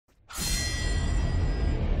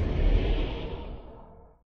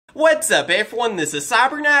What's up everyone, this is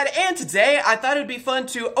CyberKnight, and today I thought it'd be fun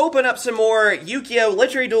to open up some more Yu-Gi-Oh!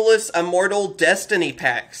 Legendary Duelist Immortal Destiny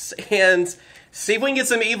packs, and see if we can get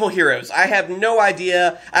some evil heroes. I have no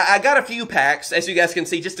idea. I got a few packs, as you guys can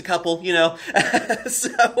see, just a couple, you know,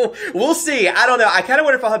 so we'll see. I don't know. I kind of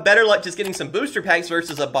wonder if I'll have better luck just getting some booster packs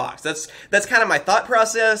versus a box. That's kind of my thought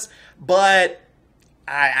process, but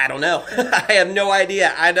I don't know. I have no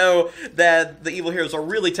idea. I know that the evil heroes are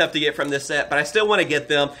really tough to get from this set, but I still want to get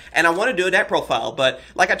them, and I want to do a deck profile. But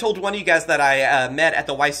like I told one of you guys that I met at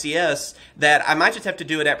the YCS, that I might just have to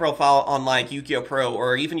do a deck profile on like Yu-Gi-Oh! Pro,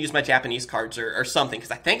 or even use my Japanese cards or something,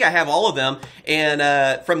 because I think I have all of them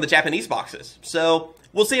and from the Japanese boxes. So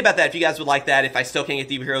we'll see about that. If you guys would like that, if I still can't get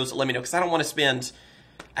the evil heroes, let me know, because I don't want to spend,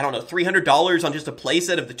 I don't know, $300 on just a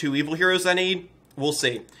playset of the 2 evil heroes I need. We'll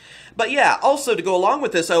see. But yeah, also to go along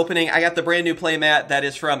with this opening, I got the brand new playmat that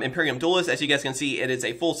is from Imperium Duelist. As you guys can see, it is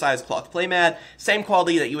a full-size cloth playmat. Same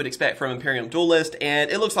quality that you would expect from Imperium Duelist, and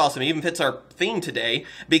it looks awesome. It even fits our theme today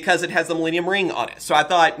because it has the Millennium Ring on it. So I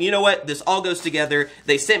thought, you know what, this all goes together.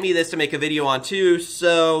 They sent me this to make a video on too,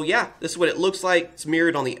 so yeah, this is what it looks like. It's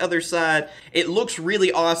mirrored on the other side. It looks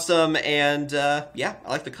really awesome, and yeah, I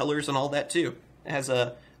like the colors and all that too. It has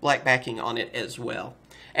a black backing on it as well.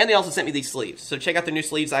 And they also sent me these sleeves. So check out the new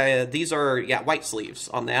sleeves. These are, yeah, white sleeves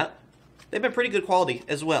on that. They've been pretty good quality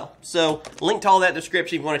as well. So link to all that in the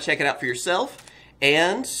description if you want to check it out for yourself.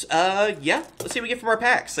 And, yeah, let's see what we get from our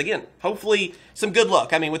packs. Again, hopefully some good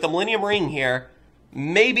luck. I mean, with the Millennium Ring here,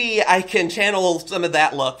 maybe I can channel some of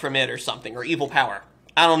that luck from it or something, or evil power.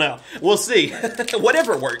 I don't know. We'll see.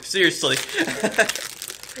 Whatever works, seriously.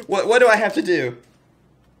 What do I have to do?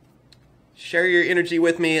 Share your energy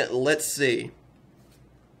with me. Let's see.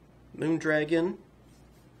 Moondragon,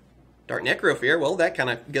 Dark Necrofear, well, that kind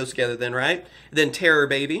of goes together then, right? Then Terror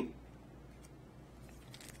Baby.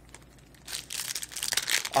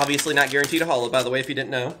 Obviously not guaranteed a holo, by the way, if you didn't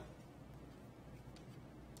know.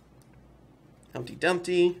 Humpty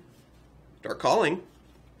Dumpty, Dark Calling.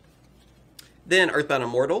 Then Earthbound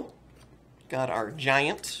Immortal. Got our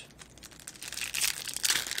Giant.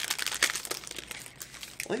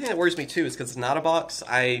 The only thing that worries me too is because it's not a box,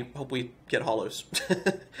 I hope we get holos.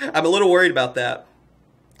 I'm a little worried about that.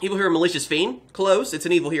 Evil Hero Malicious Fiend, close, it's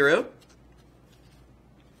an evil hero.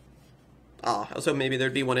 Ah, I was hoping maybe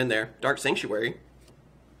there'd be one in there. Dark Sanctuary.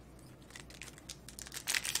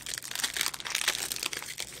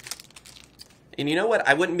 And you know what,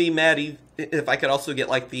 I wouldn't be mad if I could also get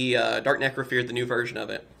like the Dark Necrofear, the new version of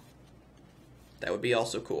it. That would be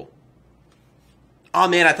also cool. Oh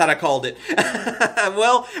man, I thought I called it.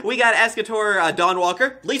 Well, we got Escator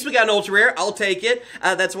Dawnwalker. At least we got an ultra rare. I'll take it.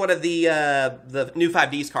 That's one of the new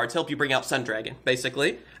 5Ds cards. Help you bring out Sun Dragon,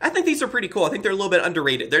 basically. I think these are pretty cool. I think they're a little bit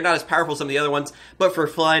underrated. They're not as powerful as some of the other ones, but for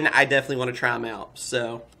fun, I definitely want to try them out.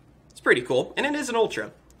 So, it's pretty cool. And it is an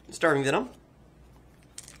ultra. Starving Venom.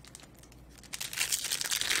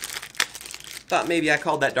 Thought maybe I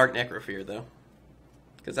called that Dark Necrofear, though.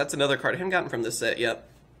 Because that's another card I haven't gotten from this set yet.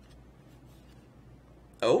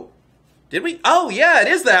 Oh, did we? Oh, yeah, it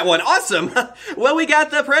is that one. Awesome. Well, we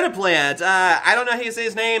got the Predaplant. I don't know how you say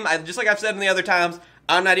his name. Just like I've said in the other times,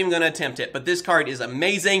 I'm not even going to attempt it. But this card is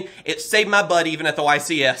amazing. It saved my butt even at the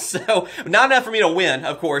YCS. So, not enough for me to win,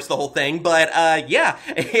 of course, the whole thing. But, yeah,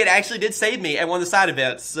 it actually did save me at one of the side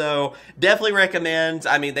events. So, definitely recommend.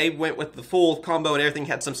 I mean, they went with the full combo and everything.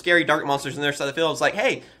 Had some scary dark monsters in their side of the field. It's like,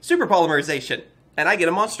 hey, super polymerization. And I get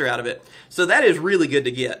a monster out of it. So, that is really good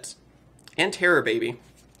to get. And Terror Baby.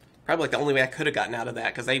 Probably like the only way I could have gotten out of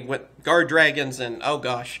that, because they went guard dragons and, oh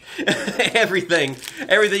gosh, everything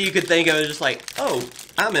you could think of is just like, oh,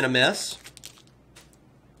 I'm in a mess.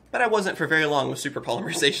 But I wasn't for very long with super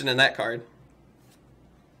polymerization in that card.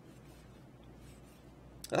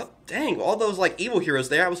 Oh, dang, all those like evil heroes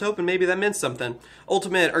there, I was hoping maybe that meant something.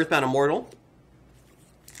 Ultimate Earthbound Immortal.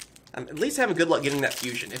 I'm at least having good luck getting that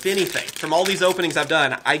fusion. If anything, from all these openings I've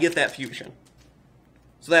done, I get that fusion.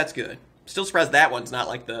 So that's good. Still surprised that one's not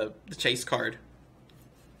like the chase card.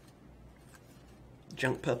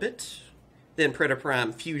 Junk Puppet. Then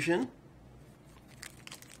Predaprime Fusion.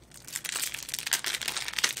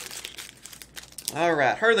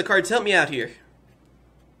 Alright, heard the cards, help me out here.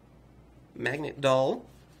 Magnet Doll.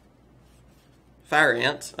 Fire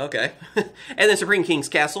Ant, okay. And then Supreme King's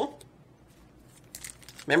Castle.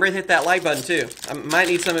 Remember to hit that like button too. I might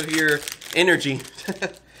need some of your energy.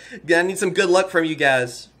 I need some good luck from you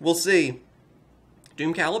guys. We'll see.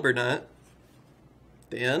 Doom Caliber Knight.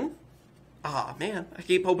 Then, ah man, I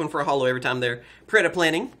keep hoping for a holo every time there.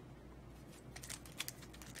 Predaplanting.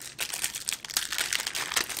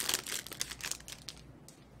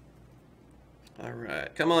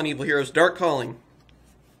 Alright, come on evil heroes. Dark Calling.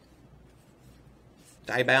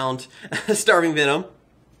 Die-bound. Starving Venom.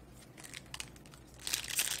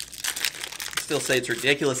 Still say it's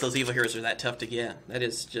ridiculous those evil heroes are that tough to get. That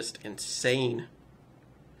is just insane.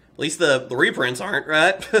 At least the reprints aren't,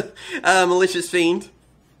 right? Malicious Fiend.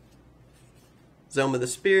 Zone of the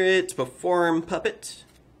Spirit. Perform Puppet.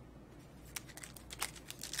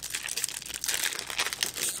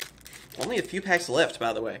 Only a few packs left,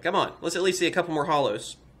 by the way. Come on, let's at least see a couple more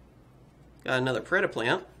hollows. Got another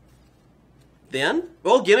Predaplant. Then,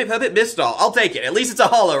 well, Gimme Puppet Mistall. I'll take it. At least it's a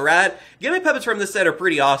hollow, right? Gimme Puppets from this set are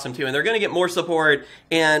pretty awesome, too, and they're going to get more support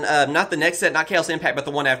in not the next set, not Chaos Impact, but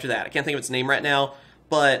the one after that. I can't think of its name right now,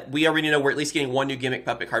 but we already know we're at least getting one new Gimmick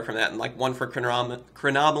Puppet card from that, and like one for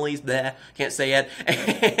Chronomalies, bleh, can't say it,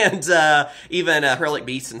 and even Hurlic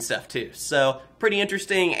Beasts and stuff, too. So, pretty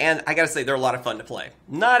interesting, and I gotta say, they're a lot of fun to play.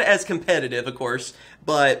 Not as competitive, of course,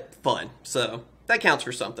 but fun. So, that counts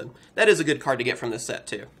for something. That is a good card to get from this set,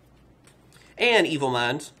 too. And Evil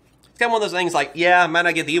Mind. It's kind of one of those things like, yeah, I might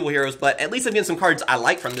not get the evil heroes, but at least I'm getting some cards I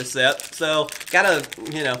like from this set. So, gotta,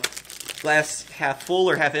 you know, glass half full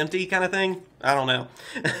or half empty kind of thing. I don't know.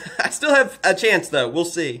 I still have a chance, though. We'll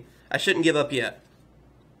see. I shouldn't give up yet.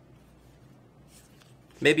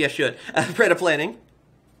 Maybe I should. Predaplanting.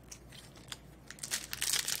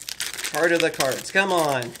 Heart of the cards. Come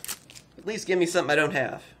on. At least give me something I don't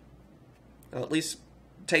have. I'll at least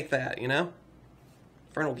take that, you know?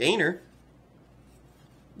 Infernal Gainer.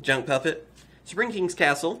 Junk Puppet. Spring King's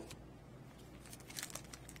Castle.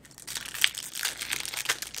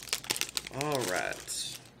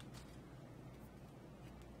 Alright.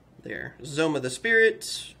 There. Zone of the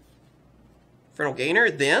Spirit. Infernal Gainer.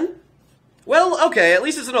 Then. Well, okay, at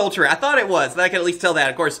least it's an Ultra. I thought it was. I could at least tell that.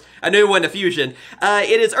 Of course, I knew it wasn't a fusion.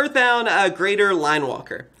 It is Earthbound Greater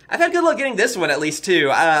Linewalker. I've had good luck getting this one at least, too.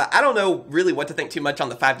 I don't know really what to think too much on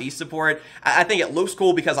the 5D support. I think it looks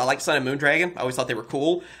cool because I like Sun and Moon Dragon. I always thought they were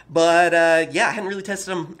cool. But, yeah, I hadn't really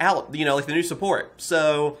tested them out, you know, like the new support.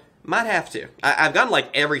 So, might have to. I've gotten, like,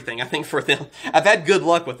 everything, I think, for them. I've had good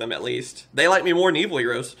luck with them, at least. They like me more than Evil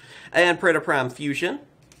Heroes. And Predator Prime Fusion.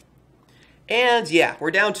 And, yeah,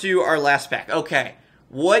 we're down to our last pack. Okay,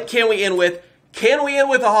 what can we end with? Can we end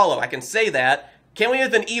with a holo? I can say that. Can we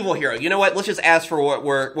end with an evil hero? You know what? Let's just ask for what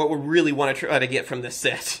we really want to try to get from this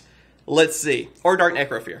set. Let's see. Or Dark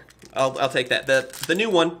Necrofear. I'll take that. The new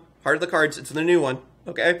one. Heart of the Cards. It's the new one.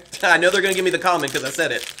 Okay? I know they're going to give me the common because I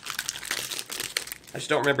said it. I just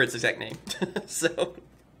don't remember its exact name. So,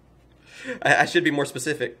 I should be more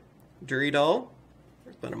specific. Duelists.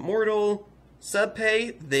 But Immortal.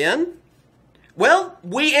 Subpay. Then... well,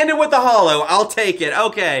 we ended with the holo. I'll take it.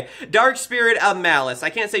 Okay. Dark Spirit of Malice. I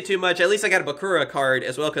can't say too much. At least I got a Bakura card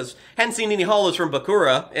as well, because I hadn't seen any holos from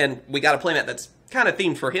Bakura, and we got a playmat that's kind of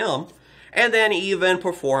themed for him. And then even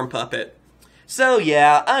Perform Puppet. So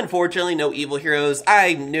yeah, unfortunately, no evil heroes.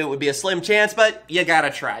 I knew it would be a slim chance, but you gotta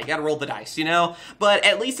try. You gotta roll the dice, you know? But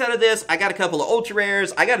at least out of this, I got a couple of ultra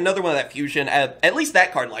rares. I got another one of that fusion. At least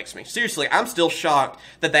that card likes me. Seriously, I'm still shocked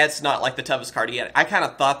that that's not like the toughest card yet. I kind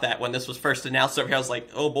of thought that when this was first announced over here. I was like,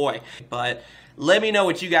 oh boy. But let me know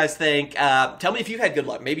what you guys think. Tell me if you've had good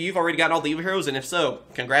luck. Maybe you've already gotten all the evil heroes, and if so,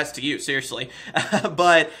 congrats to you, seriously.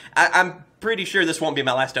 But I'm pretty sure this won't be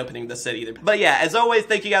my last opening of this set either. But yeah, as always,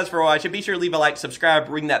 thank you guys for watching. Be sure to leave a like, subscribe,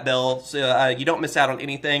 ring that bell so you don't miss out on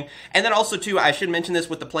anything. And then also, too, I should mention this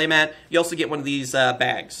with the playmat. You also get one of these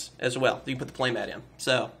bags as well that you put the playmat in.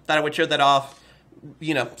 So, thought I would show that off.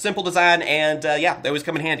 You know, simple design, and yeah, they always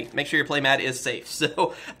come in handy. Make sure your playmat is safe.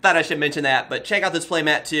 So, thought I should mention that. But check out this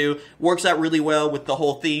playmat, too. Works out really well with the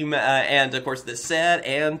whole theme and, of course, this set.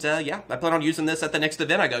 And, yeah, I plan on using this at the next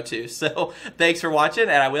event I go to. So, thanks for watching,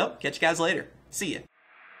 and I will catch you guys later. See ya.